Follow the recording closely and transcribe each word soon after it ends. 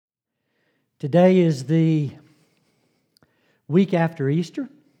Today is the week after Easter,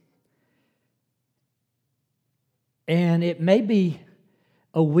 and it may be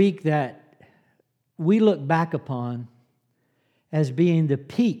a week that we look back upon as being the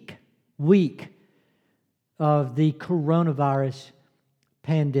peak week of the coronavirus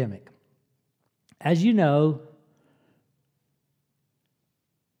pandemic. As you know,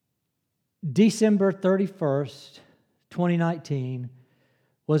 December 31st, 2019,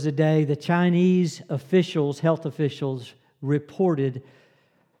 was a day the Chinese officials, health officials, reported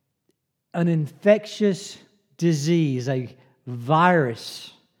an infectious disease, a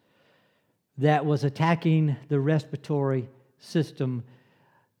virus that was attacking the respiratory system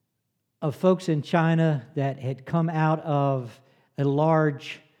of folks in China that had come out of a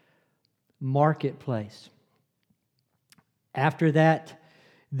large marketplace. After that,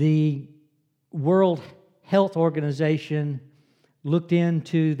 the World Health Organization looked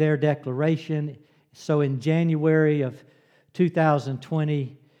into their declaration. So in January of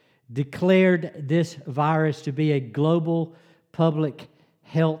 2020, declared this virus to be a global public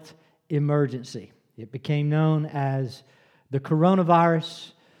health emergency. It became known as the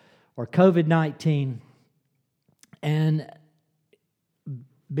coronavirus or COVID-19 and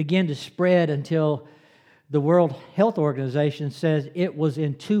began to spread until the World Health Organization says it was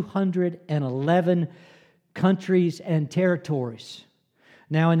in 211 countries and territories.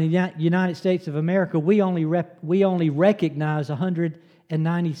 Now, in the United States of America, we only recognize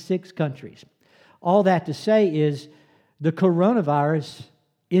 196 countries. All that to say is the coronavirus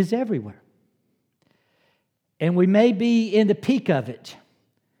is everywhere. And we may be in the peak of it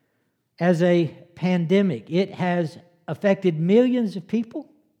as a pandemic. It has affected millions of people,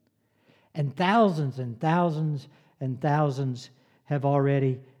 and thousands and thousands and thousands have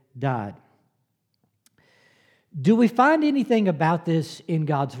already died. Do we find anything about this in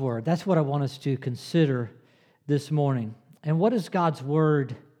God's Word? That's what I want us to consider this morning. And what does God's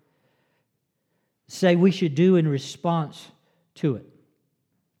Word say we should do in response to it?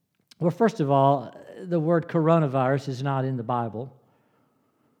 Well, first of all, the word coronavirus is not in the Bible.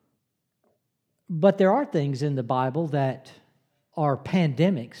 But there are things in the Bible that are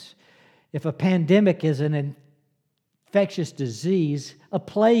pandemics. If a pandemic is an infectious disease, a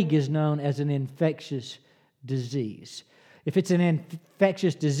plague is known as an infectious disease. If it's an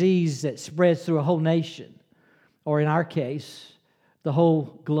infectious disease that spreads through a whole nation, or in our case, the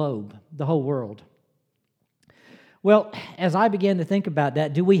whole globe, the whole world. Well, as I began to think about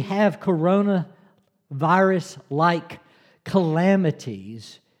that, do we have coronavirus-like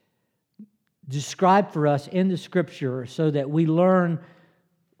calamities described for us in the Scripture so that we learn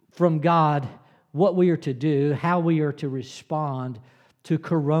from God what we are to do, how we are to respond to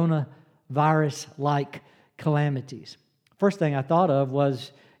coronavirus-like calamities? First thing I thought of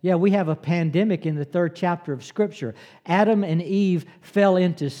was, we have a pandemic in the 3rd chapter of Scripture. Adam and Eve fell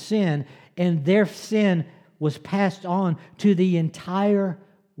into sin, and their sin was passed on to the entire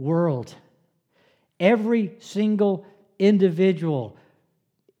world. Every single individual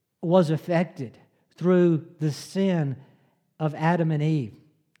was affected through the sin of Adam and Eve.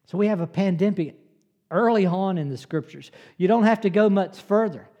 So we have a pandemic early on in the Scriptures. You don't have to go much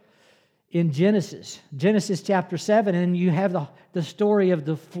further. In Genesis chapter 7, and you have the story of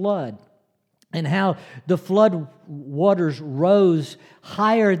the flood and how the flood waters rose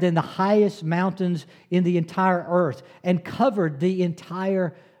higher than the highest mountains in the entire earth and covered the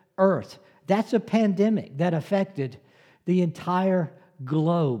entire earth. That's a pandemic that affected the entire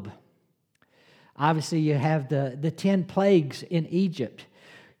globe. Obviously, you have the 10 plagues in Egypt.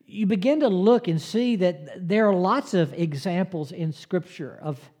 You begin to look and see that there are lots of examples in Scripture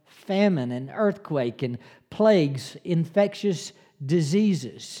of famine and earthquake and plagues, infectious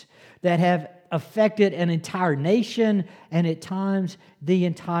diseases that have affected an entire nation and at times the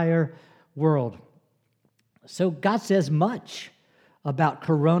entire world. So God says much about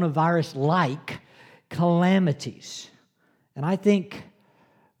coronavirus-like calamities. And I think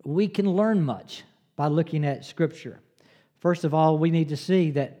we can learn much by looking at Scripture. First of all, we need to see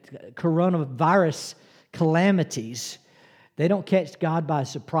that coronavirus calamities, they don't catch God by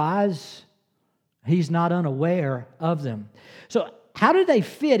surprise. He's not unaware of them. So how do they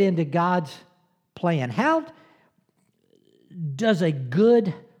fit into God's plan? How does a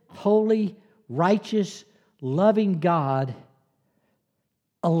good, holy, righteous, loving God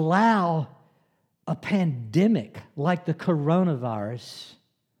allow a pandemic like the coronavirus?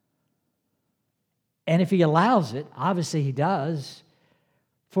 And if He allows it, obviously He does,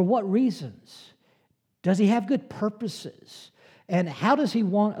 for what reasons? Does He have good purposes? And how does He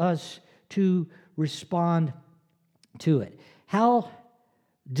want us to respond to it? How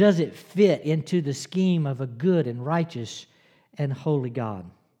does it fit into the scheme of a good and righteous and holy God?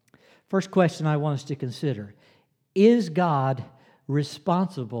 First question I want us to consider: is God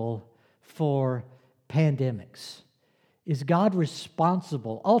responsible for pandemics? Is God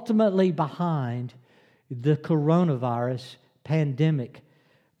responsible ultimately behind the coronavirus pandemic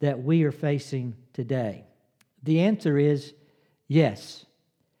that we are facing today? The answer is yes,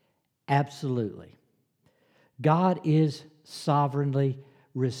 absolutely. God is sovereignly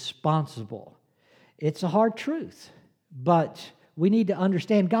responsible. It's a hard truth, but we need to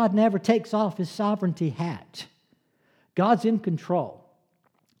understand God never takes off His sovereignty hat. God's in control.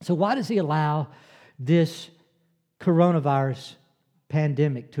 So why does He allow this coronavirus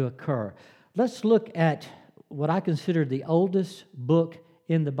pandemic to occur? Let's look at what I consider the oldest book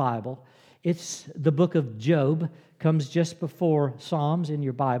in the Bible. It's the book of Job. Comes just before Psalms in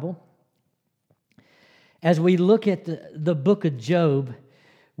your Bible. As we look at the book of Job,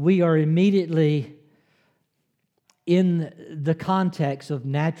 we are immediately in the context of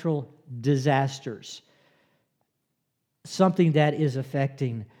natural disasters, something that is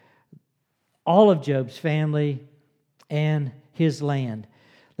affecting all of Job's family and his land.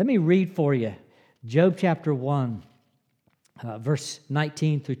 Let me read for you Job chapter 1, verse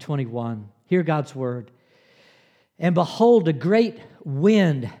 19 through 21. Hear God's word. And behold, a great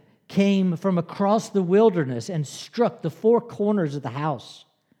wind came from across the wilderness and struck the four corners of the house.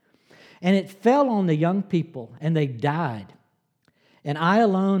 And it fell on the young people, and they died. And I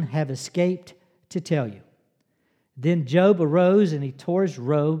alone have escaped to tell you. Then Job arose, and he tore his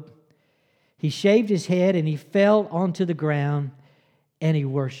robe. He shaved his head, and he fell onto the ground, and he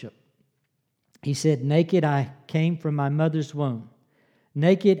worshiped. He said, naked I came from my mother's womb.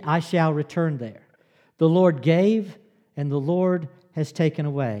 Naked I shall return there. The Lord gave, and the Lord has taken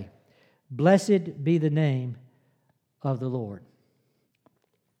away. Blessed be the name of the Lord.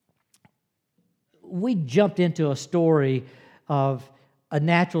 We jumped into a story of a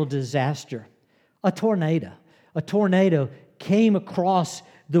natural disaster, a tornado. A tornado came across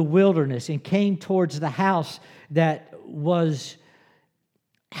the wilderness and came towards the house that was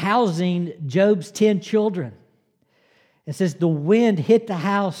housing Job's 10 children. It says the wind hit the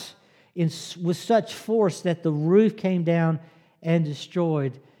house with such force that the roof came down and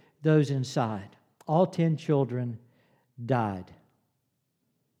destroyed those inside. All 10 children died.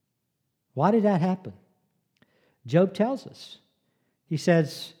 Why did that happen? Job tells us. He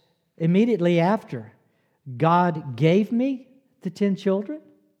says, immediately after, God gave me the 10 children.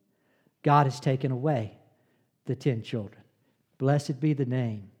 God has taken away the 10 children. Blessed be the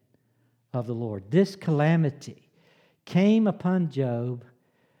name of the Lord. This calamity came upon Job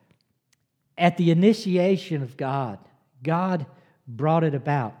at the initiation of God. God brought it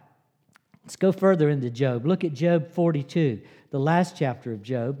about. Let's go further into Job. Look at Job 42, the last chapter of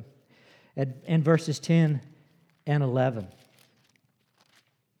Job, and verses 10 and 11.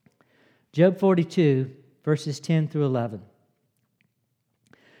 Job 42, verses 10 through 11.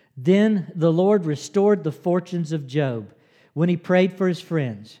 Then the Lord restored the fortunes of Job when he prayed for his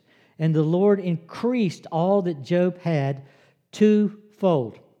friends, and the Lord increased all that Job had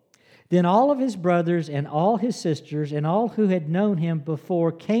twofold. Then all of his brothers and all his sisters and all who had known him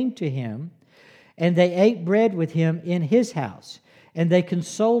before came to him, and they ate bread with him in his house, and they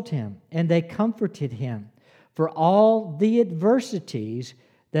consoled him, and they comforted him for all the adversities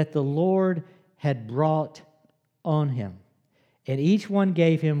that the Lord had brought on him. And each one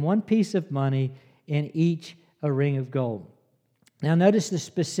gave him one piece of money, and each a ring of gold. Now notice the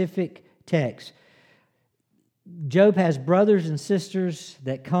specific text. Job has brothers and sisters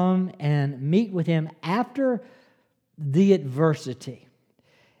that come and meet with him after the adversity.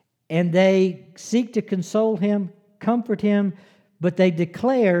 And they seek to console him, comfort him, but they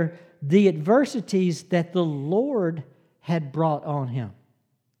declare the adversities that the Lord had brought on him.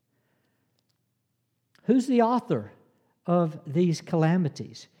 Who's the author of these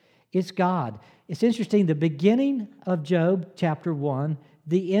calamities? It's God. It's interesting, the beginning of Job, chapter 1,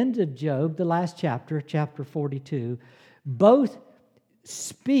 the end of Job, the last chapter, chapter 42, both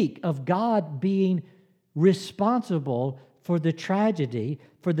speak of God being responsible for the tragedy,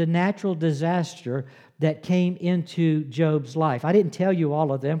 for the natural disaster that came into Job's life. I didn't tell you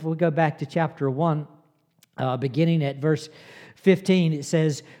all of them. If we go back to chapter 1, beginning at verse 15, it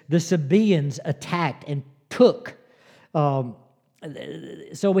says, the Sabaeans attacked and took. So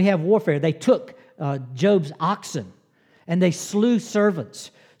we have warfare. They took Job's oxen, and they slew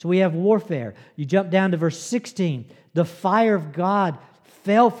servants. So we have warfare. You jump down to verse 16. The fire of God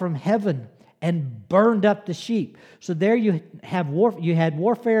fell from heaven and burned up the sheep. So there you have you had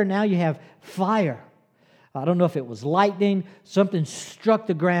warfare, now you have fire. I don't know if it was lightning, something struck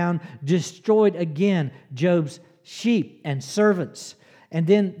the ground, destroyed again Job's sheep and servants. And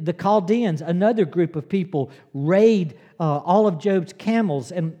then the Chaldeans, another group of people, raid all of Job's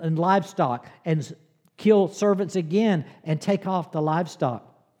camels and livestock and kill servants again and take off the livestock.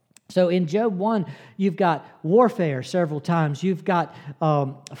 So in Job 1, you've got warfare several times. You've got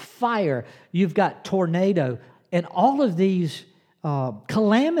fire. You've got tornado. And all of these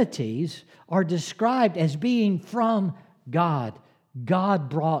calamities are described as being from God. God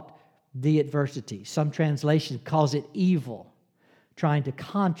brought the adversity. Some translations calls it evil, trying to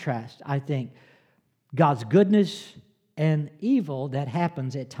contrast, I think, God's goodness and evil that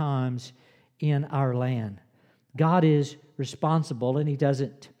happens at times in our land. God is responsible, and He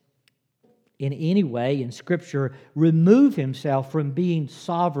doesn't in any way in Scripture remove Himself from being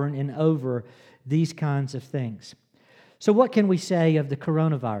sovereign and over these kinds of things. So what can we say of the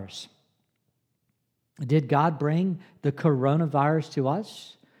coronavirus? Did God bring the coronavirus to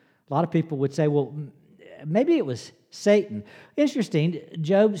us? A lot of people would say, well, maybe it was Satan. Interesting,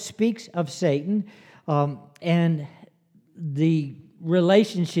 Job speaks of Satan and the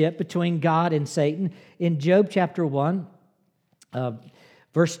relationship between God and Satan. In Job chapter 1,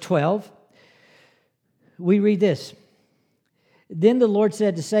 verse 12, we read this. Then the Lord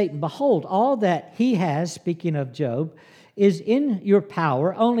said to Satan, behold, all that he has, speaking of Job, is in your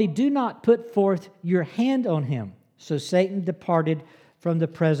power, only do not put forth your hand on him. So Satan departed from the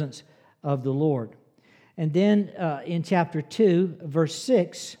presence of the Lord. And then in chapter 2, verse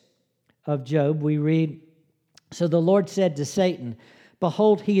 6 of Job, we read, so the Lord said to Satan,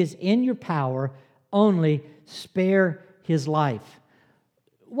 behold, he is in your power, only spare his life.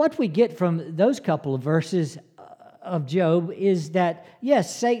 What we get from those couple of verses of Job is that,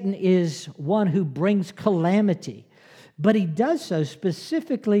 yes, Satan is one who brings calamity, but he does so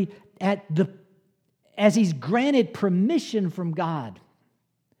specifically as he's granted permission from God.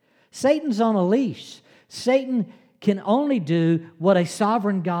 Satan's on a leash. Satan can only do what a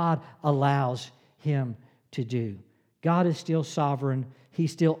sovereign God allows him to do. God is still sovereign.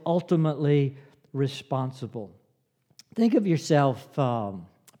 He's still ultimately responsible. Think of yourself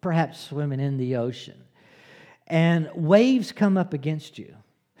perhaps swimming in the ocean, and waves come up against you.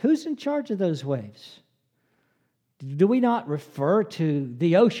 Who's in charge of those waves? Do we not refer to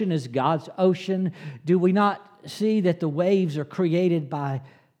the ocean as God's ocean? Do we not see that the waves are created by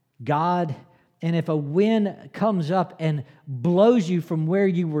God? And if a wind comes up and blows you from where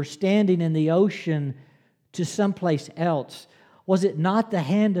you were standing in the ocean to someplace else, was it not the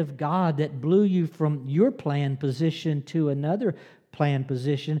hand of God that blew you from your planned position to another planned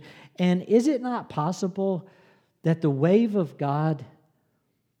position? And is it not possible that the wave of God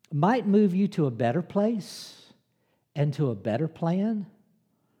might move you to a better place and to a better plan?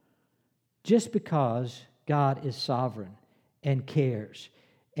 Just because God is sovereign and cares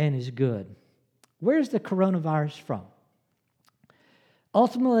and is good. Where's the coronavirus from?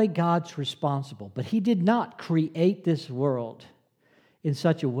 Ultimately, God's responsible, but He did not create this world in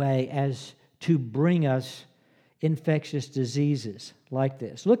such a way as to bring us infectious diseases like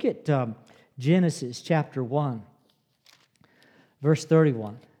this. Look at Genesis chapter 1, verse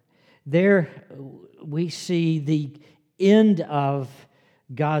 31. There we see the end of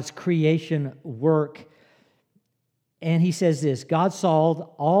God's creation work, and He says this, God saw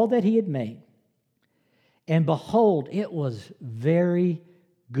all that He had made, and behold, it was very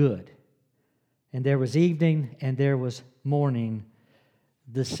good. And there was evening, and there was morning,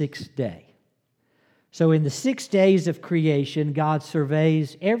 the sixth day. So in the 6 days of creation, God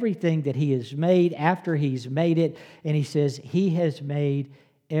surveys everything that He has made after He's made it, and He says He has made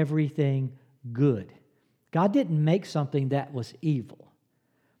everything good. God didn't make something that was evil.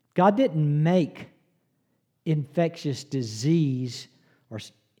 God didn't make infectious disease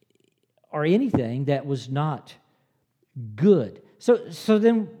or anything that was not good. So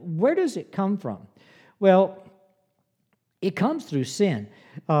then where does it come from? Well, it comes through sin.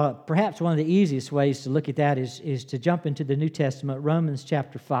 Perhaps one of the easiest ways to look at that is to jump into the New Testament, Romans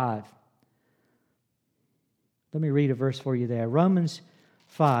chapter 5. Let me read a verse for you there. Romans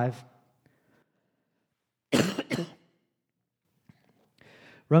 5.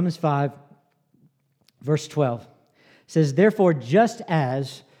 Romans 5, verse 12 says, therefore, just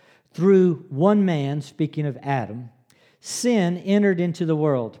as through one man, speaking of Adam, sin entered into the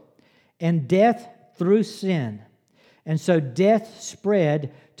world, and death through sin. And so death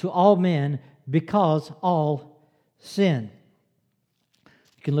spread to all men because all sin.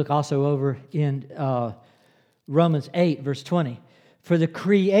 You can look also over in Romans 8, verse 20. For the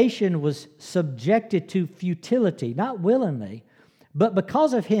creation was subjected to futility, not willingly, but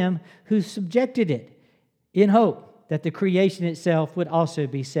because of Him who subjected it, in hope that the creation itself would also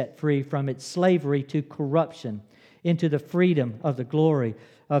be set free from its slavery to corruption into the freedom of the glory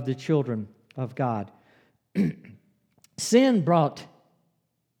of the children of God. Sin brought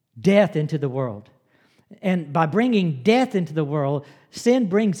death into the world. And by bringing death into the world, sin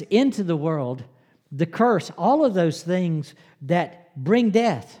brings into the world the curse, all of those things that bring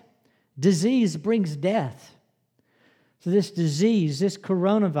death. Disease brings death. So this disease, this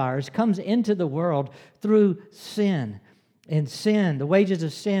coronavirus, comes into the world through sin. And sin, the wages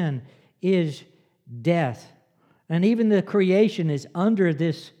of sin, is death. And even the creation is under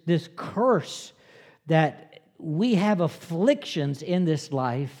this curse that we have afflictions in this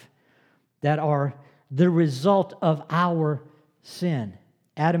life that are the result of our sin.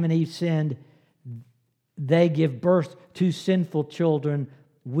 Adam and Eve sinned. They give birth to sinful children.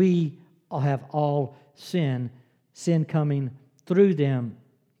 We have all sinned. Sin coming through them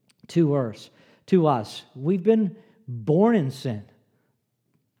to us. We've been born in sin.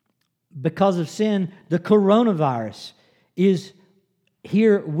 Because of sin, the coronavirus is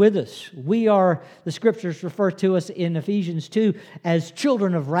here with us. We are, the Scriptures refer to us in Ephesians 2 as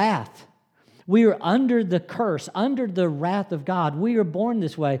children of wrath. We are under the curse, under the wrath of God. We are born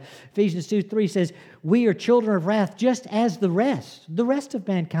this way. Ephesians 2:3 says, we are children of wrath just as the rest of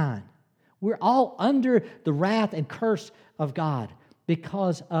mankind. We're all under the wrath and curse of God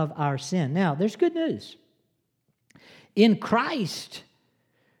because of our sin. Now, there's good news. In Christ,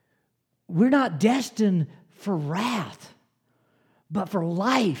 we're not destined for wrath, but for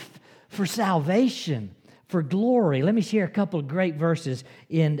life, for salvation, for glory. Let me share a couple of great verses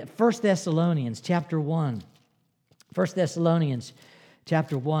in 1 Thessalonians chapter 1. 1 Thessalonians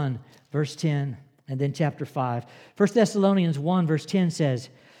chapter 1, verse 10, and then chapter 5. 1 Thessalonians 1, verse 10 says,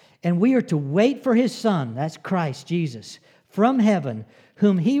 and we are to wait for His Son, that's Christ Jesus, from heaven,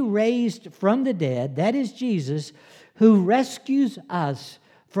 whom He raised from the dead, that is Jesus, who rescues us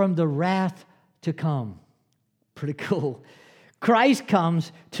from the wrath to come. Pretty cool. Christ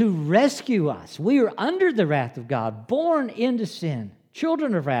comes to rescue us. We are under the wrath of God, born into sin,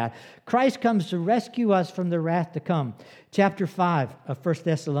 children of wrath. Christ comes to rescue us from the wrath to come. Chapter 5 of 1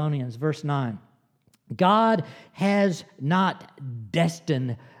 Thessalonians, verse 9. God has not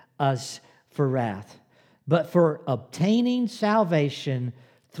destined us for wrath, but for obtaining salvation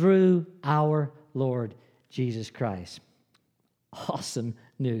through our Lord Jesus Christ. Awesome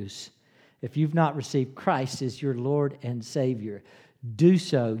news. If you've not received Christ as your Lord and Savior, do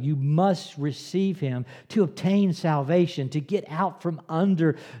so. You must receive Him to obtain salvation, to get out from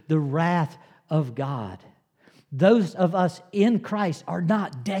under the wrath of God. Those of us in Christ are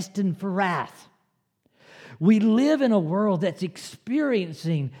not destined for wrath. We live in a world that's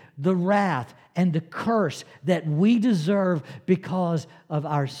experiencing the wrath and the curse that we deserve because of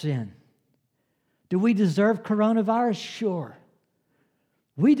our sin. Do we deserve coronavirus? Sure.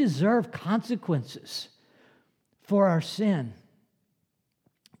 We deserve consequences for our sin.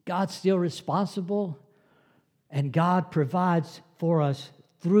 God's still responsible, and God provides for us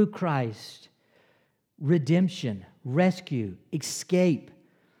through Christ redemption, rescue, escape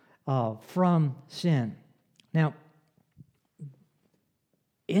from sin. Now,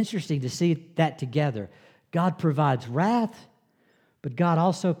 interesting to see that together. God provides wrath, but God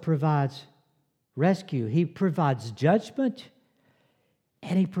also provides rescue. He provides judgment,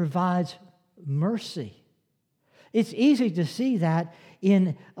 and He provides mercy. It's easy to see that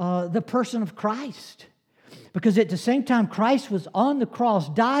in the person of Christ, because at the same time Christ was on the cross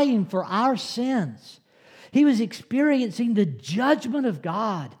dying for our sins, He was experiencing the judgment of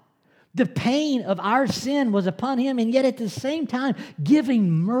God. The pain of our sin was upon Him, and yet at the same time giving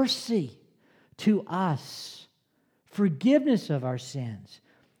mercy to us, forgiveness of our sins,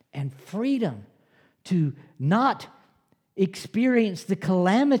 and freedom to not experience the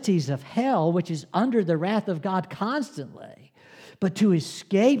calamities of hell, which is under the wrath of God constantly, but to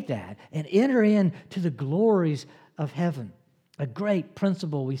escape that and enter into the glories of heaven. A great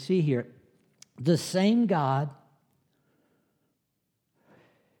principle we see here. The same God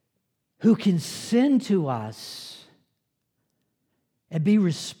who can send to us and be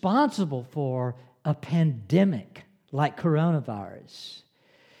responsible for a pandemic like coronavirus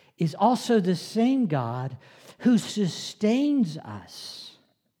is also the same God who sustains us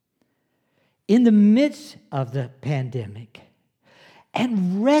in the midst of the pandemic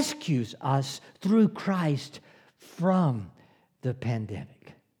and rescues us through Christ from the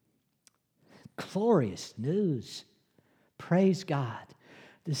pandemic. Glorious news. Praise God.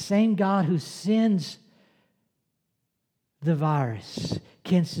 The same God who sends the virus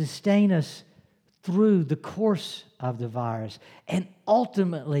can sustain us through the course of the virus and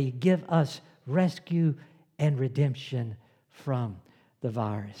ultimately give us rescue and redemption from the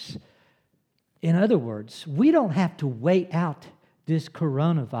virus. In other words, we don't have to wait out this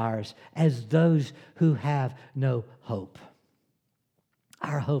coronavirus as those who have no hope.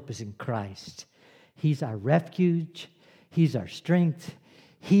 Our hope is in Christ. He's our refuge. He's our strength.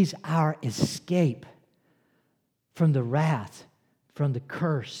 He's our escape from the wrath, from the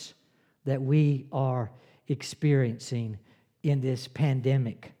curse that we are experiencing in this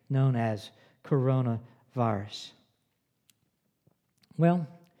pandemic known as coronavirus. Well,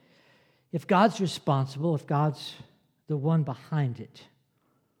 if God's responsible, if God's the one behind it,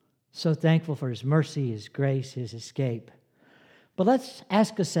 so thankful for His mercy, His grace, His escape. But let's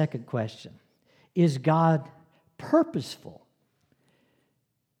ask a second question. Is God purposeful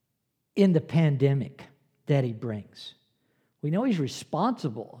in the pandemic that He brings? We know He's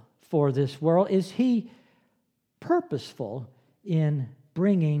responsible for this world. Is He purposeful in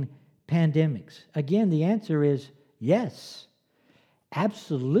bringing pandemics? Again, the answer is yes.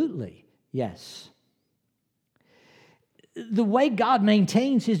 Absolutely yes. The way God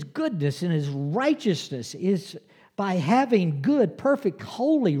maintains His goodness and His righteousness is by having good, perfect,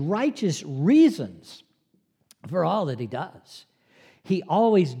 holy, righteous reasons for all that He does. He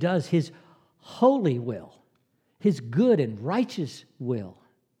always does His holy will, His good and righteous will,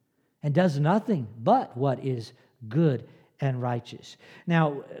 and does nothing but what is good and righteous.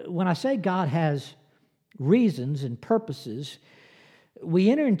 Now, when I say God has reasons and purposes,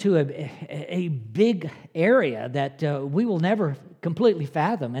 we enter into a big area that we will never completely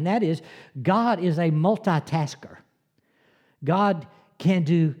fathom, and that is God is a multitasker. God can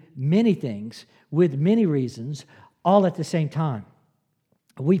do many things with many reasons all at the same time.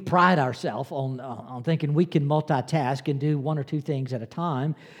 We pride ourselves on thinking we can multitask and do one or two things at a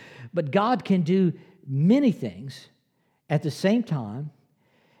time, but God can do many things at the same time,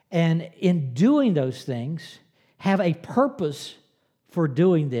 and in doing those things, have a purpose for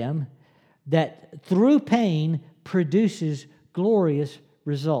doing them that through pain produces glorious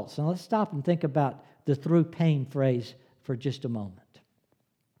results. Now let's stop and think about the through pain phrase for just a moment.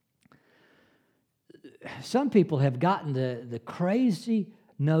 Some people have gotten the crazy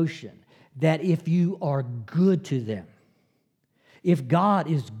notion that if you are good to them, if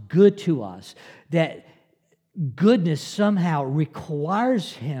God is good to us, that goodness somehow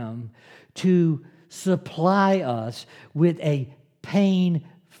requires Him to supply us with a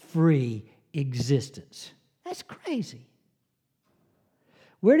pain-free existence. That's crazy.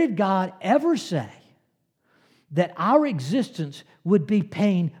 Where did God ever say that our existence would be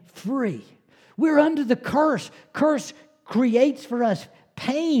pain-free? We're under the curse. Curse creates for us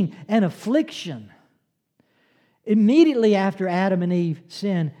pain and affliction. Immediately after Adam and Eve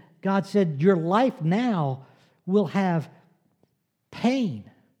sinned, God said, your life now will have pain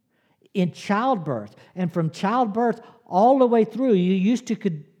in childbirth. And from childbirth all the way through, you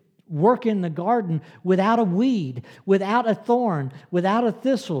could work in the garden without a weed, without a thorn, without a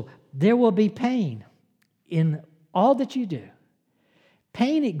thistle. There will be pain in all that you do.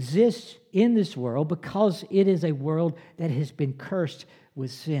 Pain exists in this world because it is a world that has been cursed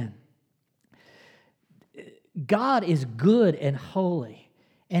with sin. God is good and holy,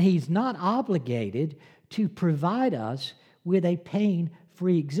 and He's not obligated to provide us with a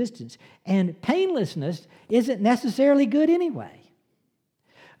pain-free existence. And painlessness isn't necessarily good anyway.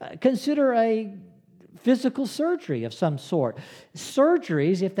 Consider a physical surgery of some sort.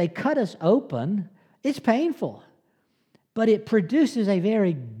 Surgeries, if they cut us open, it's painful, but it produces a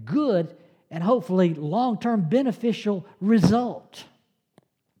very good and hopefully long-term beneficial result.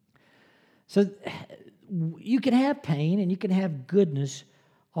 So you can have pain and you can have goodness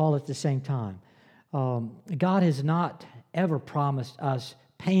all at the same time. God has not ever promised us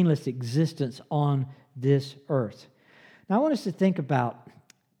painless existence on this earth. Now I want us to think about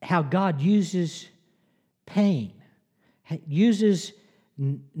how God uses pain, uses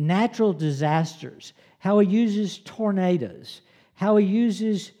natural disasters, how He uses tornadoes, how He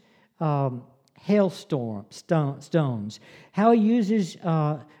uses hailstorms, stones, how He uses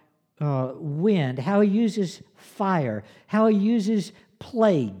wind, how He uses fire, how He uses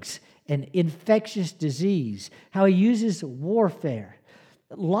plagues and infectious disease, how He uses warfare,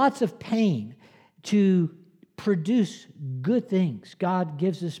 lots of pain to produce good things. God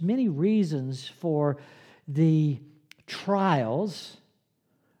gives us many reasons for the trials,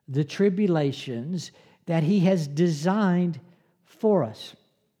 the tribulations that He has designed for us.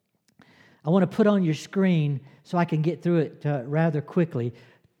 I want to put on your screen, so I can get through it rather quickly,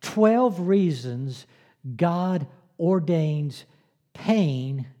 12 reasons God ordains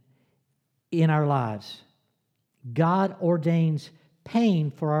pain in our lives. God ordains pain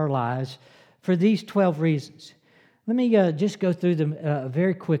for our lives. for these 12 reasons. Let me just go through them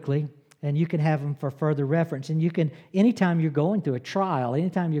very quickly, and you can have them for further reference. And you can, anytime you're going through a trial,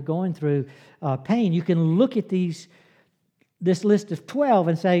 anytime you're going through pain, you can look at this list of 12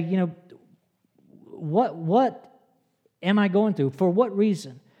 and say, what am I going through? For what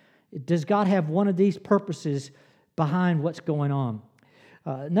reason? Does God have one of these purposes behind what's going on?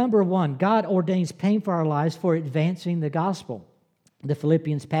 Number one, God ordains pain for our lives for advancing the gospel. The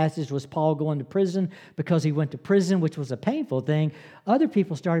Philippians passage was Paul going to prison because he went to prison, which was a painful thing. Other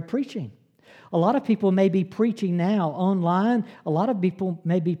people started preaching. A lot of people may be preaching now online. A lot of people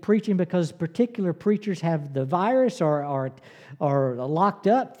may be preaching because particular preachers have the virus or are locked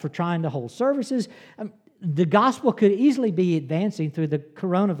up for trying to hold services. The gospel could easily be advancing through the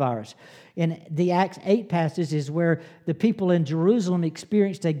coronavirus. In the Acts 8 passage is where the people in Jerusalem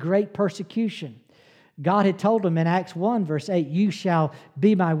experienced a great persecution. God had told them in Acts 1, verse 8, "You shall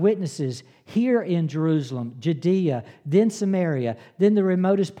be my witnesses here in Jerusalem, Judea, then Samaria, then the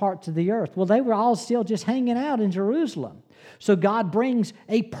remotest parts of the earth." Well, they were all still just hanging out in Jerusalem. So God brings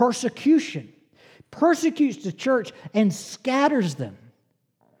a persecution, persecutes the church, and scatters them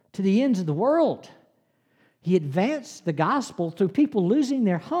to the ends of the world. He advanced the gospel through people losing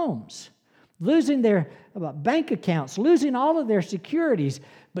their homes, losing their bank accounts, losing all of their securities.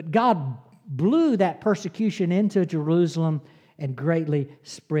 But God blew that persecution into Jerusalem and greatly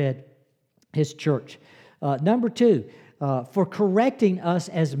spread His church. Number two, for correcting us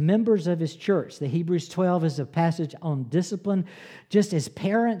as members of His church. The Hebrews 12 is a passage on discipline. Just as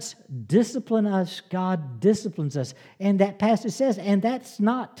parents discipline us, God disciplines us. And that passage says, and that's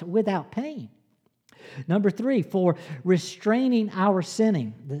not without pain. Number three, for restraining our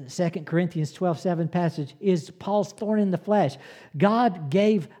sinning. The 2 Corinthians 12:7 passage is Paul's thorn in the flesh. God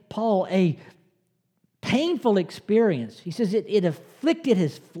gave Paul a painful experience. He says it afflicted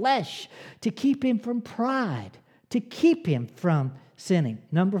his flesh to keep him from pride, to keep him from sinning.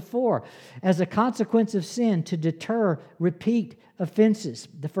 Number four, as a consequence of sin, to deter repeat offenses.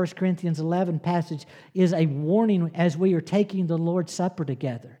 The 1 Corinthians 11 passage is a warning as we are taking the Lord's Supper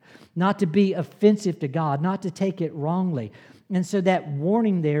together, not to be offensive to God, not to take it wrongly. And so that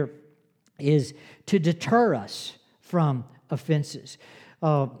warning there is to deter us from offenses.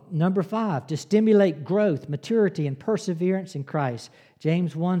 Number five, to stimulate growth, maturity, and perseverance in Christ.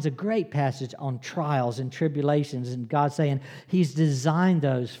 James 1's a great passage on trials and tribulations, and God saying He's designed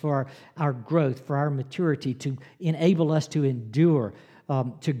those for our growth, for our maturity, to enable us to endure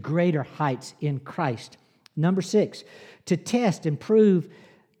to greater heights in Christ. Number six, to test and prove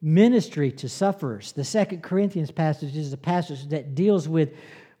ministry to sufferers. The 2 Corinthians passage is a passage that deals with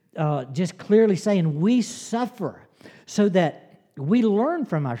just clearly saying we suffer so that we learn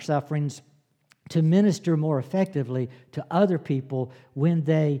from our sufferings to minister more effectively to other people when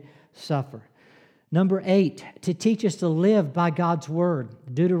they suffer. Number eight, to teach us to live by God's Word.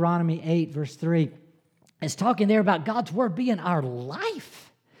 Deuteronomy 8, verse 3. It's talking there about God's Word being our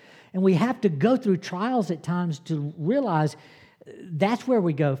life. And we have to go through trials at times to realize that's where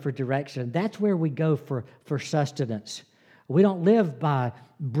we go for direction. That's where we go for sustenance. We don't live by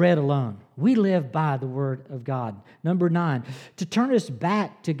bread alone. We live by the Word of God. Number nine, to turn us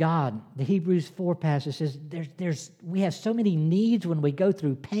back to God. The Hebrews 4 passage says we have so many needs when we go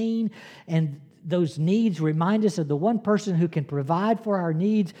through pain, and those needs remind us of the one person who can provide for our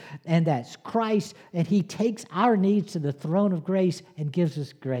needs, and that's Christ. And He takes our needs to the throne of grace and gives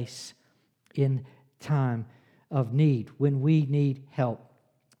us grace in time of need, when we need help.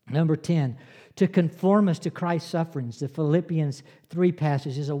 Number 10, to conform us to Christ's sufferings. The Philippians 3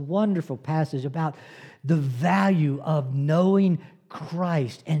 passage is a wonderful passage about the value of knowing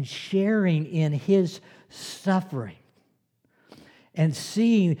Christ and sharing in His suffering and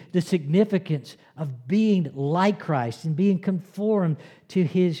seeing the significance of being like Christ and being conformed to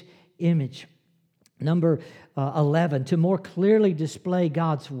His image. Number 11, to more clearly display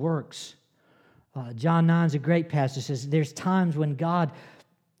God's works. John 9 is a great passage. It says there's times when God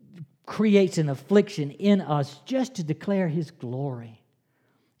creates an affliction in us just to declare His glory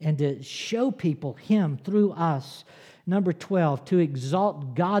and to show people Him through us. Number 12, to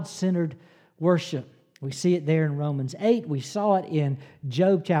exalt God-centered worship. We see it there in Romans 8. We saw it in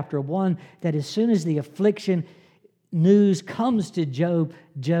Job chapter 1, that as soon as the affliction news comes to Job,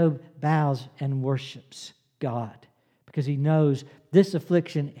 Job bows and worships God because he knows this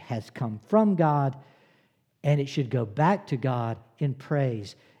affliction has come from God and it should go back to God in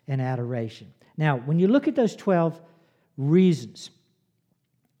praise and adoration. Now, when you look at those 12 reasons,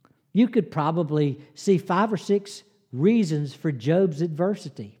 you could probably see 5 or 6 reasons for Job's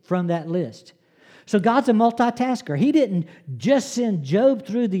adversity from that list. So God's a multitasker. He didn't just send Job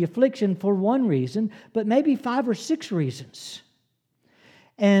through the affliction for one reason, but maybe 5 or 6 reasons.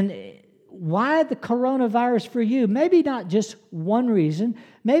 And why the coronavirus for you? Maybe not just one reason,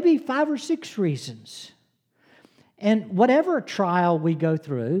 maybe 5 or 6 reasons. And whatever trial we go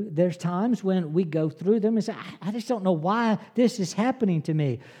through, there's times when we go through them and say, I just don't know why this is happening to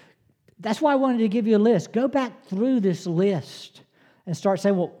me. That's why I wanted to give you a list. Go back through this list and start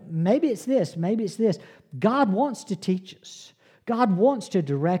saying, well, maybe it's this, maybe it's this. God wants to teach us. God wants to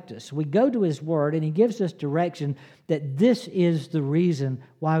direct us. We go to His Word and He gives us direction that this is the reason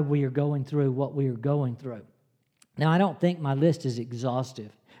why we are going through what we are going through. Now, I don't think my list is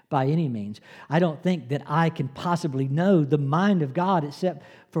exhaustive by any means. I don't think that I can possibly know the mind of God except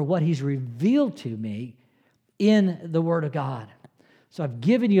for what He's revealed to me in the Word of God. So I've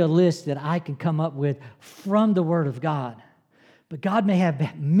given you a list that I can come up with from the Word of God. But God may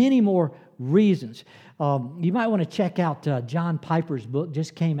have many more reasons. You might want to check out John Piper's book,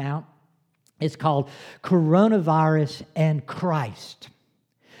 just came out. It's called Coronavirus and Christ.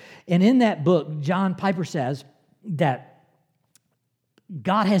 And in that book, John Piper says that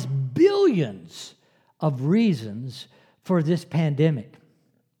God has billions of reasons for this pandemic.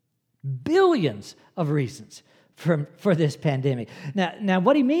 Billions of reasons for this pandemic. Now,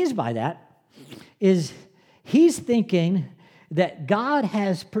 what he means by that is he's thinking that God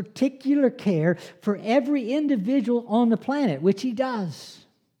has particular care for every individual on the planet, which He does.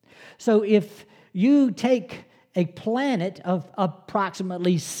 So if you take a planet of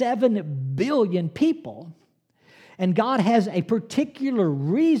approximately 7 billion people, and God has a particular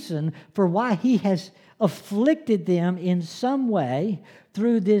reason for why He has afflicted them in some way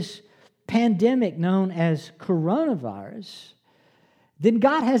through this pandemic known as coronavirus, then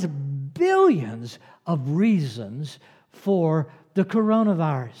God has billions of reasons for the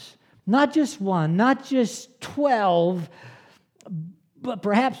coronavirus. Not just one, not just 12, but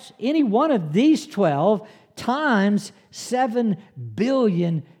perhaps any one of these 12 times 7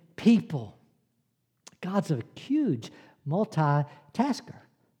 billion people. God's a huge multitasker.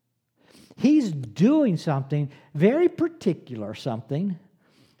 He's doing something very particular, something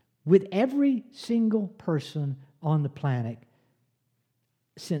with every single person on the planet,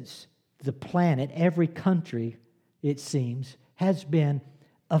 since the planet, every country, it seems, has been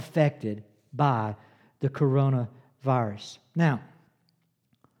affected by the coronavirus. Now,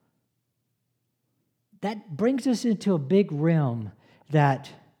 that brings us into a big realm that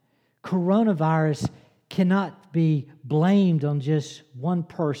coronavirus cannot be blamed on just one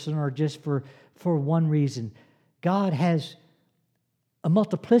person or just for one reason. God has a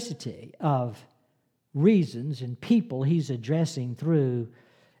multiplicity of reasons and people He's addressing through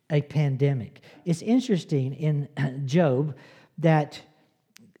a pandemic. It's interesting in Job that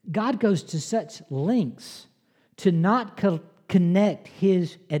God goes to such lengths to not connect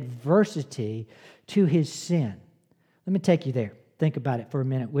His adversity to His sin. Let me take you there. Think about it for a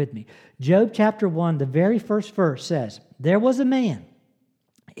minute with me. Job chapter 1, the very first verse says, "There was a man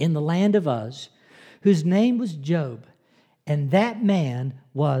in the land of Uz whose name was Job, and that man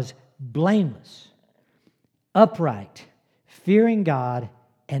was blameless, upright, fearing God,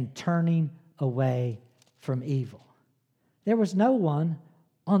 and turning away from evil." There was no one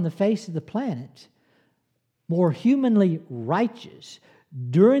on the face of the planet more humanly righteous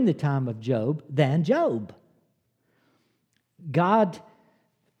during the time of Job than Job. God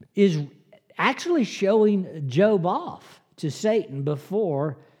is actually showing Job off to Satan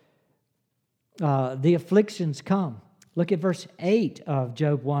before the afflictions come. Look at verse 8 of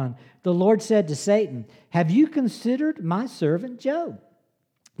Job 1. The Lord said to Satan, "Have you considered my servant Job?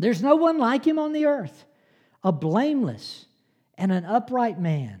 There's no one like him on the earth, a blameless and an upright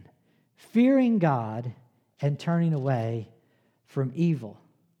man, fearing God and turning away from evil."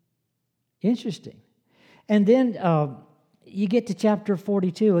 Interesting. And then you get to chapter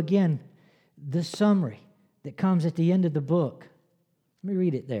 42, again, the summary that comes at the end of the book. Let me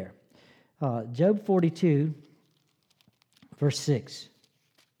read it there. Job 42, verse 6.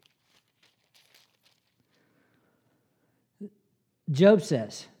 Job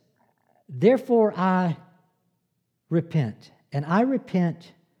says, "Therefore I repent, and I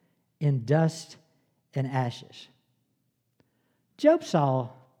repent in dust and ashes." Job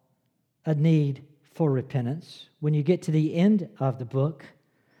saw a need for repentance when you get to the end of the book.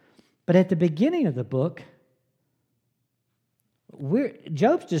 But at the beginning of the book,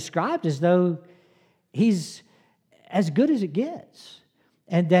 Job's described as though he's as good as it gets,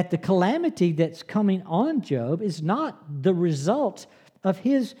 and that the calamity that's coming on Job is not the result of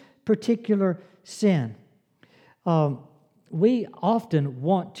his particular sin. We often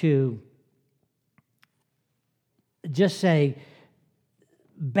want to just say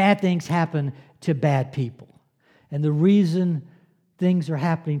bad things happen to bad people. And the reason things are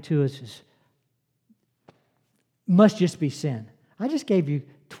happening to us must just be sin. I just gave you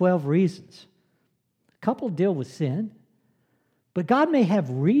 12 reasons. A couple deal with sin, but God may have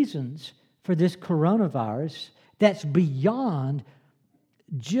reasons for this coronavirus that's beyond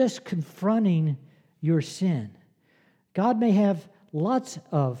just confronting your sin. God may have lots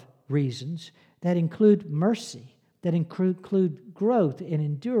of reasons that include mercy, that include growth and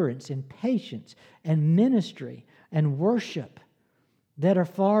endurance and patience and ministry and worship that are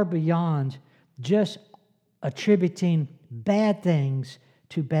far beyond just attributing bad things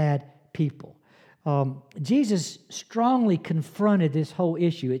to bad people. Jesus strongly confronted this whole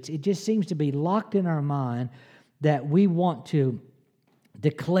issue. It just seems to be locked in our mind that we want to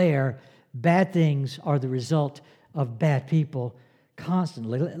declare bad things are the result of bad people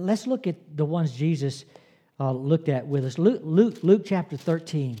constantly. Let's look at the ones Jesus looked at with us. Luke chapter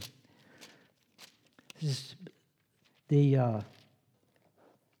 13. This is the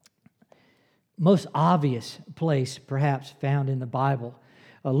most obvious place perhaps found in the Bible.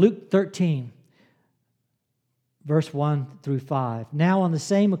 Luke 13, verse 1 through 5. Now on the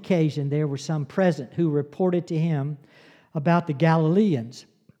same occasion there were some present who reported to him about the Galileans,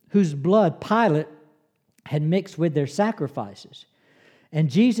 whose blood Pilate had mixed with their sacrifices. And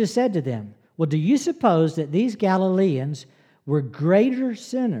Jesus said to them, well, do you suppose that these Galileans were greater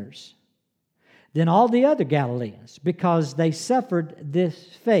sinners than all the other Galileans because they suffered this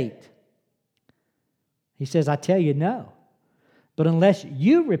fate? He says, I tell you, no. But unless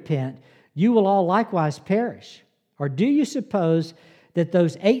you repent, you will all likewise perish. Or do you suppose that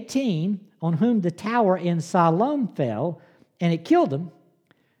those 18 on whom the tower in Siloam fell, and it killed them,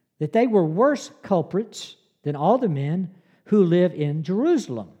 that they were worse culprits than all the men who live in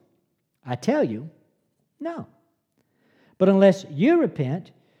Jerusalem? I tell you, no. But unless you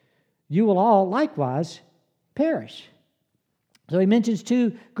repent, you will all likewise perish. So he mentions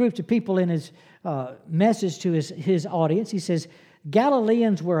two groups of people in his message to his audience. He says,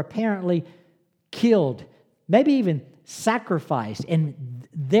 Galileans were apparently killed, maybe even sacrificed, and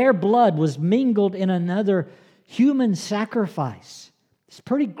their blood was mingled in another human sacrifice. It's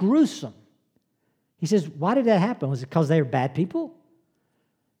pretty gruesome. He says, why did that happen? Was it because they were bad people?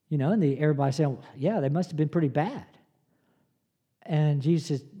 You know, and everybody saying, well, yeah, they must have been pretty bad. And Jesus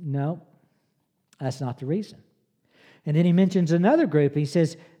says, no, that's not the reason. And then he mentions another group. He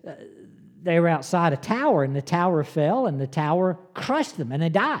says they were outside a tower, and the tower fell, and the tower crushed them, and they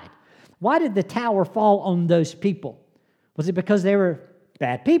died. Why did the tower fall on those people? Was it because they were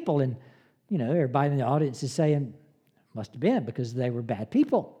bad people? And, you know, everybody in the audience is saying, must have been because they were bad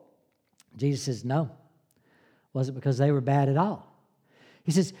people. Jesus says, no, it wasn't because they were bad at all.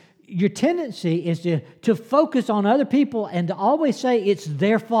 He says, your tendency is to focus on other people and to always say it's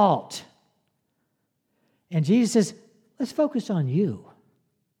their fault. And Jesus says, let's focus on you.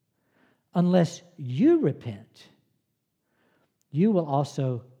 Unless you repent, you will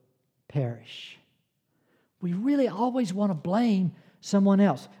also perish. We really always want to blame someone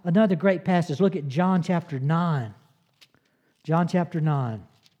else. Another great passage, look at John chapter 9. John chapter 9,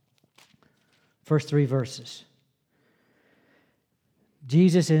 first 3 verses.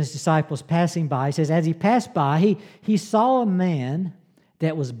 Jesus and his disciples passing by, he says, as he passed by, he saw a man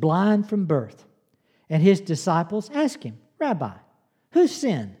that was blind from birth. And his disciples asked him, Rabbi, who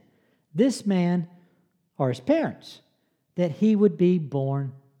sinned, this man or his parents, that he would be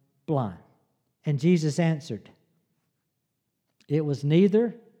born blind? And Jesus answered, it was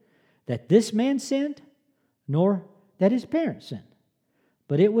neither that this man sinned, nor that his parents sinned,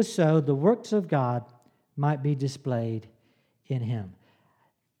 but it was so the works of God might be displayed in him.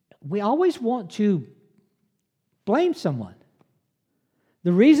 We always want to blame someone.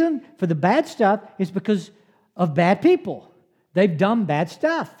 The reason for the bad stuff is because of bad people. They've done bad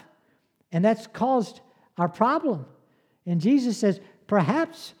stuff, and that's caused our problem. And Jesus says,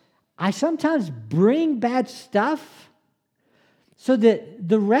 perhaps I sometimes bring bad stuff so that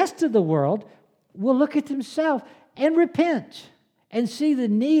the rest of the world will look at themselves and repent and see the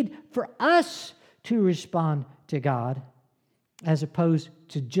need for us to respond to God as opposed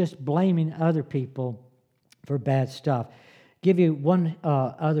to just blaming other people for bad stuff. Give you one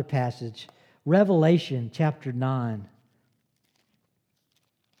other passage, Revelation chapter 9.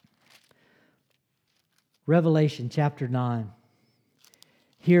 Revelation chapter 9.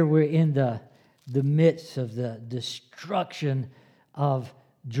 Here we're in the midst of the destruction of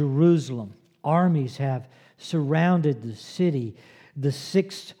Jerusalem. Armies have surrounded the city. The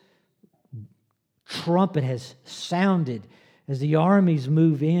sixth trumpet has sounded as the armies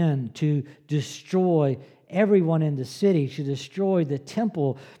move in to destroy everyone in the city, to destroy the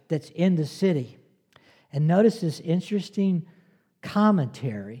temple that's in the city. And notice this interesting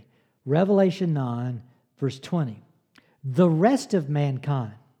commentary, Revelation 9, verse 20. The rest of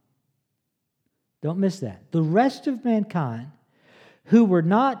mankind, don't miss that, the rest of mankind who were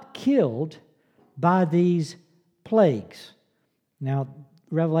not killed by these plagues. Now,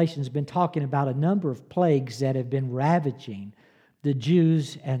 Revelation's been talking about a number of plagues that have been ravaging the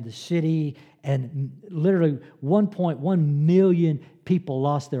Jews and the city, and literally 1.1 million people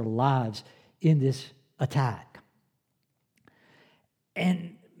lost their lives in this attack.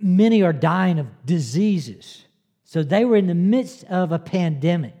 And many are dying of diseases. So they were in the midst of a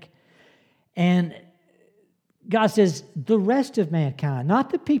pandemic. And God says, the rest of mankind,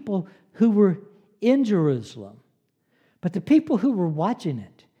 not the people who were in Jerusalem, but the people who were watching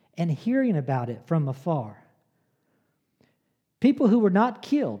it and hearing about it from afar. People who were not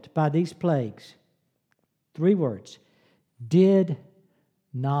killed by these plagues. 3 words. Did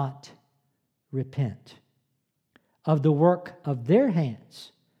not repent of the work of their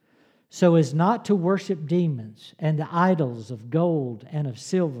hands, so as not to worship demons and the idols of gold and of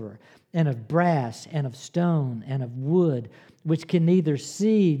silver and of brass and of stone and of wood, which can neither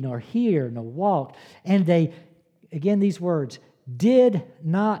see nor hear nor walk. And they, again these words, did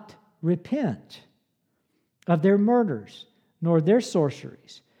not repent of their murders, nor their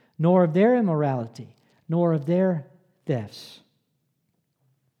sorceries, nor of their immorality, nor of their thefts.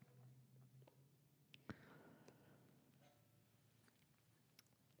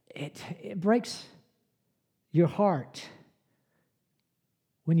 It breaks your heart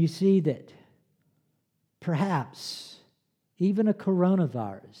when you see that perhaps even a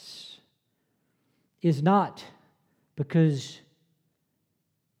coronavirus is not because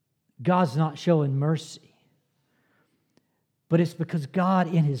God's not showing mercy, but it's because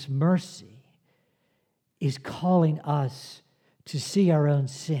God in His mercy is calling us to see our own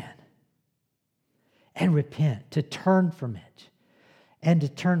sin and repent, to turn from it, and to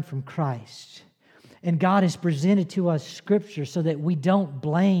turn from Christ. And God has presented to us Scripture so that we don't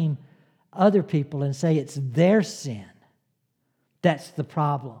blame other people and say it's their sin that's the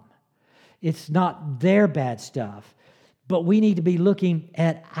problem. It's not their bad stuff, but we need to be looking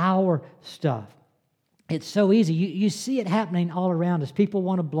at our stuff. It's so easy. You see it happening all around us. People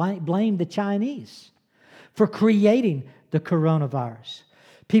want to blame the Chinese for creating the coronavirus.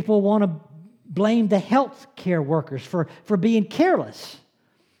 People want to blame the health care workers for being careless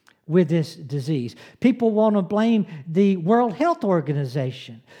with this disease. People want to blame the World Health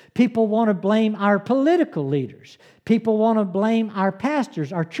Organization. People want to blame our political leaders. People want to blame our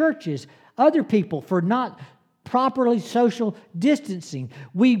pastors, our churches, other people for not properly social distancing.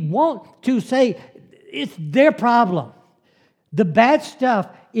 We want to say it's their problem. The bad stuff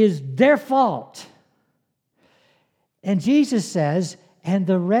is their fault. And Jesus says, and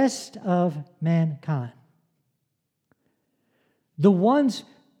the rest of mankind, the ones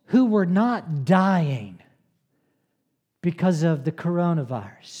who were not dying because of the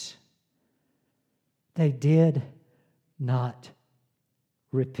coronavirus, they did not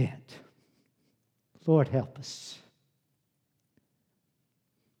repent. Lord, help us.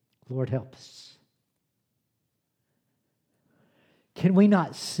 Lord, help us. Can we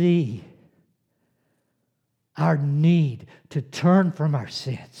not see our need to turn from our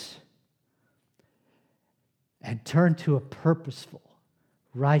sins and turn to a purposeful,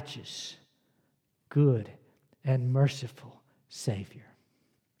 righteous, good, and merciful Savior?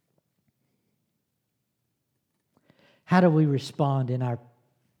 How do we respond in our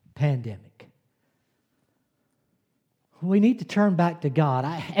pandemic? We need to turn back to God.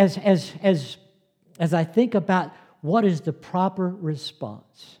 As I think about what is the proper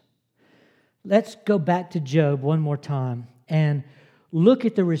response, let's go back to Job one more time and look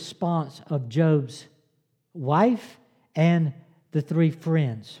at the response of Job's wife and the 3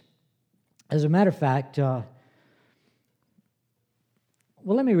 friends. As a matter of fact, let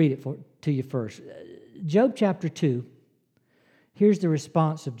me read it to you first. Job chapter 2, here's the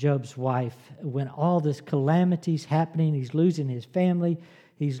response of Job's wife when all this calamity is happening. He's losing his family.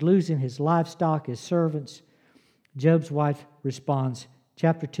 He's losing his livestock, his servants. Job's wife responds,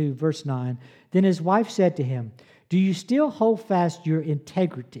 chapter 2, verse 9. Then his wife said to him, "Do you still hold fast your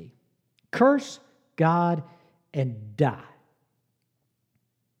integrity? Curse God and die."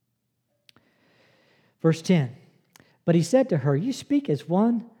 Verse 10. But he said to her, "You speak as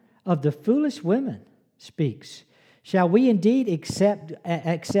one of the foolish women speaks. Shall we indeed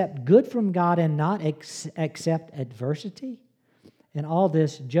accept good from God and not accept adversity?" In all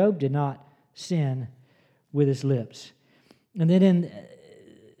this, Job did not sin with his lips. And then in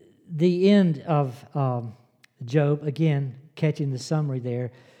the end of Job, again, catching the summary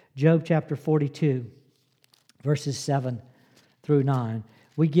there, Job chapter 42, verses 7 through 9.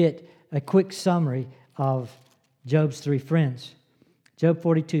 We get a quick summary of Job's three friends. Job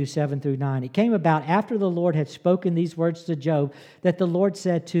 42, 7 through 9. It came about after the Lord had spoken these words to Job that the Lord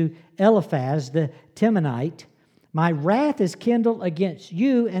said to Eliphaz the Temanite, "My wrath is kindled against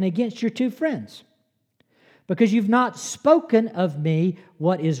you and against your two friends, because you've not spoken of me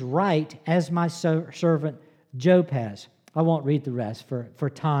what is right, as my servant Job has." I won't read the rest for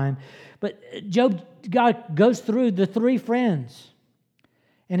time. But God goes through the three friends,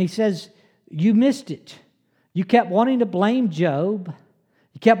 and he says, you missed it. You kept wanting to blame Job.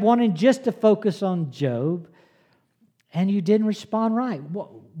 You kept wanting just to focus on Job, and you didn't respond right.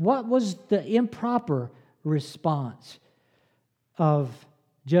 What was the improper response of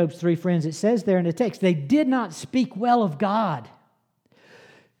Job's three friends? It says there in the text, they did not speak well of God.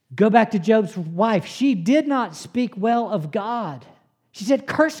 Go back to Job's wife. She did not speak well of God. She said,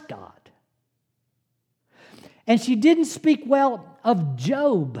 curse God. And she didn't speak well of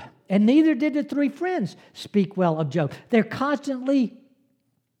Job, and neither did the three friends speak well of Job. They're constantly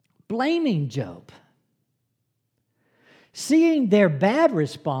blaming Job. Seeing their bad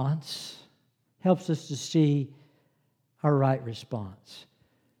response helps us to see our right response.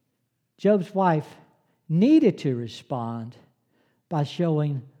 Job's wife needed to respond by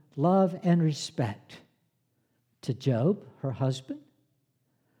showing love and respect to Job, her husband,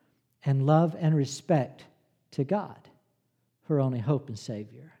 and love and respect to God, her only hope and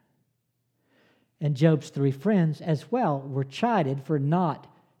Savior. And Job's three friends as well were chided for not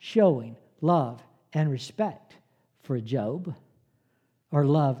showing love and respect for Job, or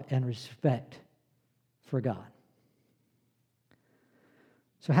love and respect for God.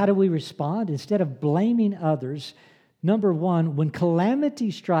 So how do we respond? Instead of blaming others, number one, when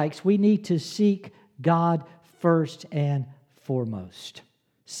calamity strikes, we need to seek God first and foremost.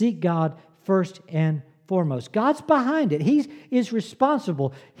 Seek God first and foremost. God's behind it. He is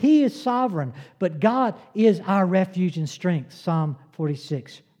responsible. He is sovereign. But God is our refuge and strength. Psalm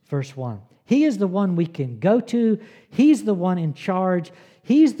 46, verse 1. He is the one we can go to. He's the one in charge.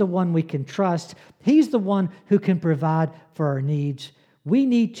 He's the one we can trust. He's the one who can provide for our needs. We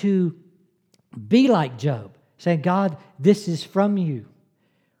need to be like Job, saying, God, this is from you.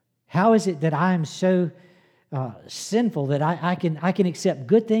 How is it that I am so sinful that I can accept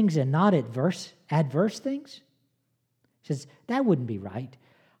good things and not adverse things? He says, that wouldn't be right.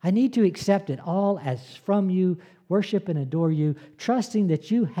 I need to accept it all as from you, worship and adore you, trusting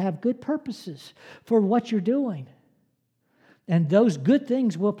that you have good purposes for what you're doing. And those good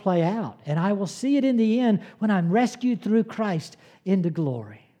things will play out. And I will see it in the end when I'm rescued through Christ into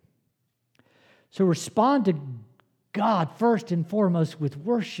glory. So respond to God first and foremost with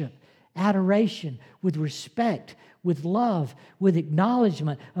worship, adoration, with respect, with love, with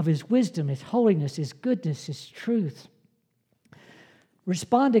acknowledgement of His wisdom, His holiness, His goodness, His truth.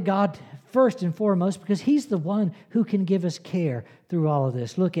 Respond to God first and foremost because He's the one who can give us care through all of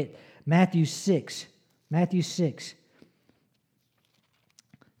this. Look at Matthew 6. Matthew 6.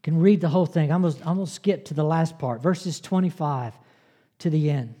 Can read the whole thing. I'm going to skip to the last part, verses 25 to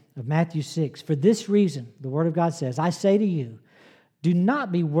the end of Matthew 6. For this reason, the Word of God says, I say to you, do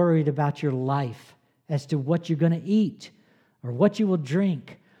not be worried about your life as to what you're going to eat or what you will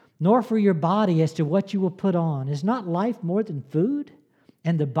drink, nor for your body as to what you will put on. Is not life more than food,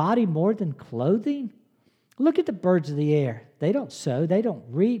 and the body more than clothing? Look at the birds of the air. They don't sow, they don't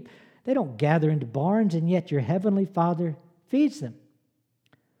reap, they don't gather into barns, and yet your heavenly Father feeds them.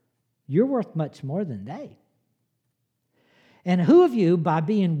 You're worth much more than they. And who of you, by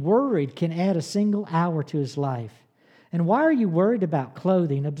being worried, can add a single hour to his life? And why are you worried about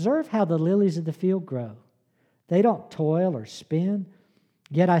clothing? Observe how the lilies of the field grow. They don't toil or spin.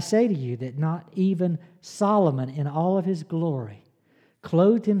 Yet I say to you that not even Solomon in all of his glory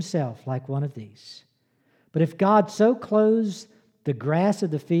clothed himself like one of these. But if God so clothes the grass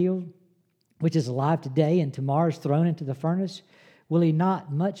of the field, which is alive today and tomorrow is thrown into the furnace, will He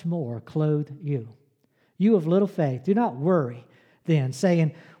not much more clothe you? You of little faith, do not worry then,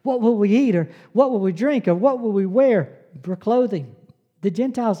 saying, what will we eat, or what will we drink, or what will we wear for clothing? The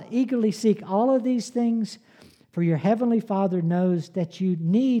Gentiles eagerly seek all of these things, for your heavenly Father knows that you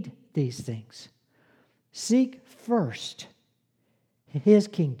need these things. Seek first His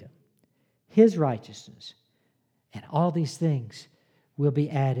kingdom, His righteousness, and all these things will be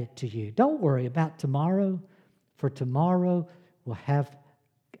added to you. Don't worry about tomorrow, for tomorrow will have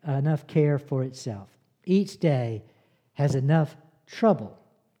enough care for itself. Each day has enough trouble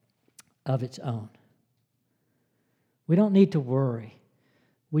of its own. We don't need to worry.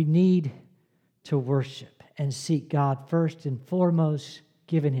 We need to worship and seek God first and foremost,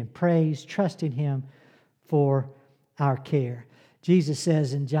 giving Him praise, trusting Him for our care. Jesus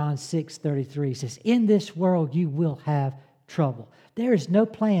says in John 6:33, He says, in this world you will have trouble. There is no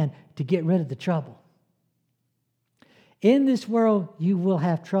plan to get rid of the trouble. In this world you will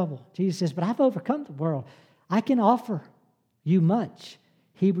have trouble. Jesus says, but I've overcome the world. I can offer you much.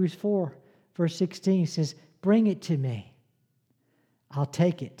 Hebrews 4, verse 16 says, bring it to me. I'll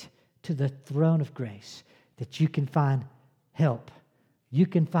take it to the throne of grace that you can find help. You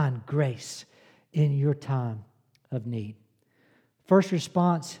can find grace in your time of need. First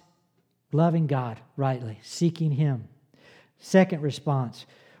response, loving God rightly, seeking Him. Second response,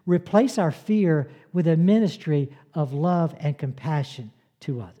 replace our fear with a ministry of love and compassion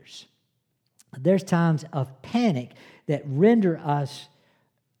to others. There's times of panic that render us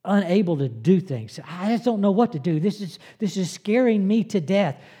unable to do things. I just don't know what to do. This is scaring me to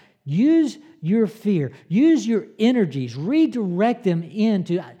death. Use your fear. Use your energies. Redirect them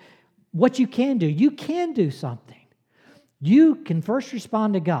into what you can do. You can do something. You can first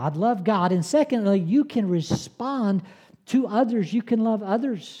respond to God, love God, and secondly, you can respond to others. You can love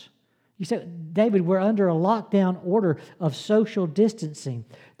others. You say, David, we're under a lockdown order of social distancing.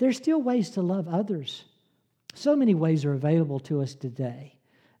 There's still ways to love others. So many ways are available to us today.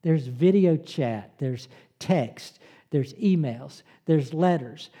 There's video chat, there's text, there's emails, there's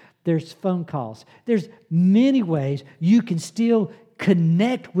letters, there's phone calls. There's many ways you can still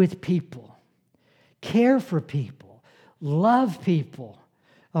connect with people, care for people, love people.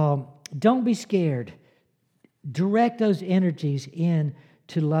 Don't be scared. Direct those energies in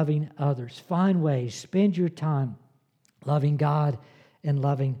to loving others. Find ways. Spend your time loving God and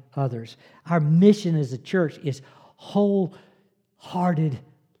loving others. Our mission as a church is wholehearted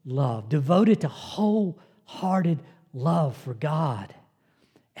love, devoted to wholehearted love for God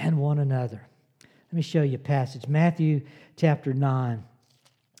and one another. Let me show you a passage. Matthew chapter 9,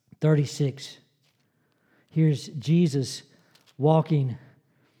 36. Here's Jesus walking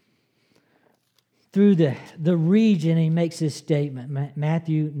through the region. He makes this statement.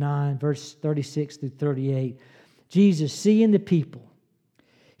 Matthew 9, verse 36 through 38. Jesus, seeing the people,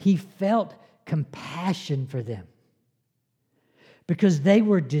 He felt compassion for them because they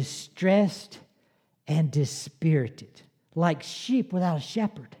were distressed and dispirited, like sheep without a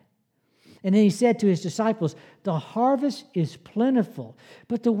shepherd. And then He said to His disciples, the harvest is plentiful,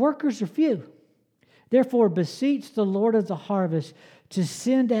 but the workers are few. Therefore, beseech the Lord of the harvest to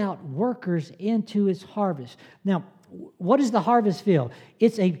send out workers into His harvest. Now, what is the harvest field?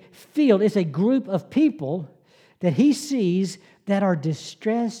 It's a field, it's a group of people that He sees that are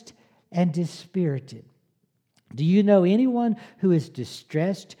distressed and dispirited. Do you know anyone who is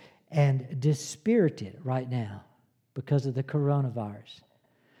distressed and dispirited right now because of the coronavirus?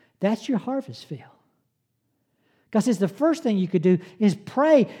 That's your harvest field. God says the first thing you could do is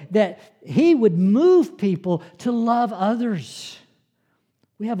pray that He would move people to love others.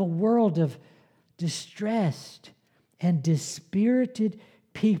 We have a world of distressed and dispirited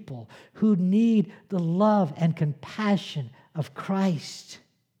people who need the love and compassion of Christ.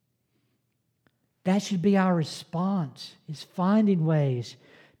 That should be our response, is finding ways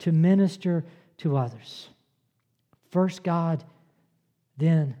to minister to others. First God,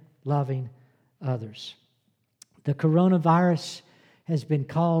 then loving others. The coronavirus has been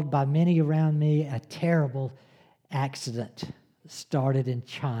called by many around me a terrible accident. It started in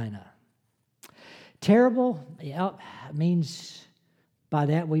China. Terrible, means, by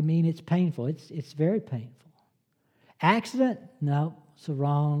that we mean it's painful. It's very painful. Accident? No, it's the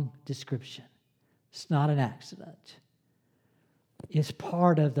wrong description. It's not an accident. It's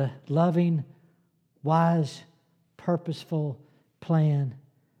part of the loving, wise, purposeful plan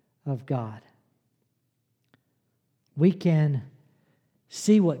of God. We can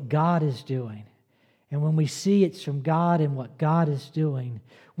see what God is doing. And when we see it's from God and what God is doing,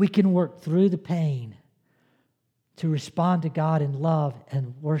 we can work through the pain to respond to God in love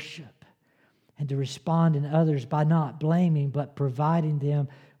and worship, and to respond in others by not blaming, but providing them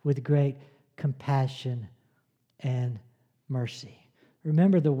with great compassion and mercy.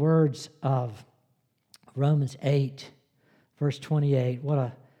 Remember the words of Romans 8, verse 28. What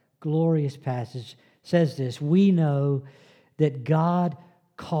a glorious passage. It says this: we know that God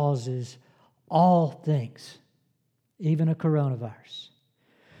causes all things, even a coronavirus,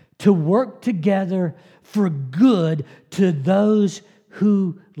 to work together for good to those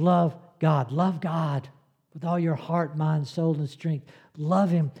who love God. Love God with all your heart, mind, soul, and strength. Love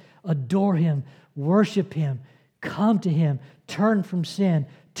Him, adore Him, worship Him, come to Him, turn from sin,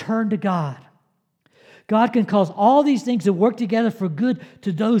 turn to God. God can cause all these things to work together for good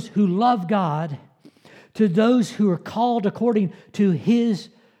to those who love God, to those who are called according to His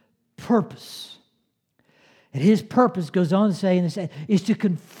purpose. And His purpose, goes on to say, is to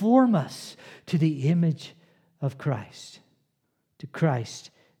conform us to the image of Christ. To Christ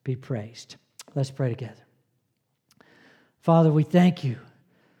be praised. Let's pray together. Father, we thank You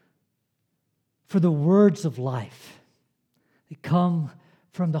for the words of life that come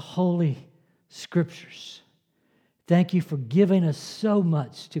from the Holy Scriptures. Thank You for giving us so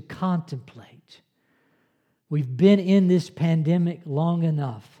much to contemplate. We've been in this pandemic long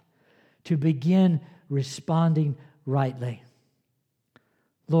enough to begin responding rightly.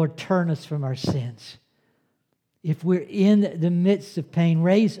 Lord, turn us from our sins. If we're in the midst of pain,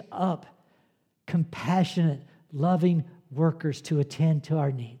 raise up compassionate, loving workers to attend to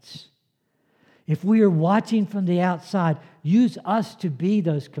our needs. If we are watching from the outside, use us to be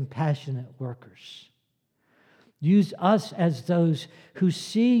those compassionate workers. Use us as those who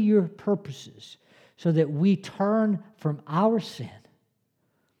see Your purposes so that we turn from our sin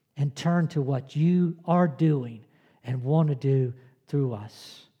and turn to what You are doing and want to do through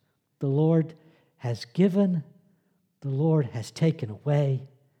us. The Lord has given, the Lord has taken away.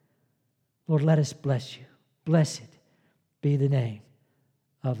 Lord, let us bless You. Blessed be the name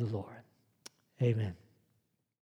of the Lord. Amen.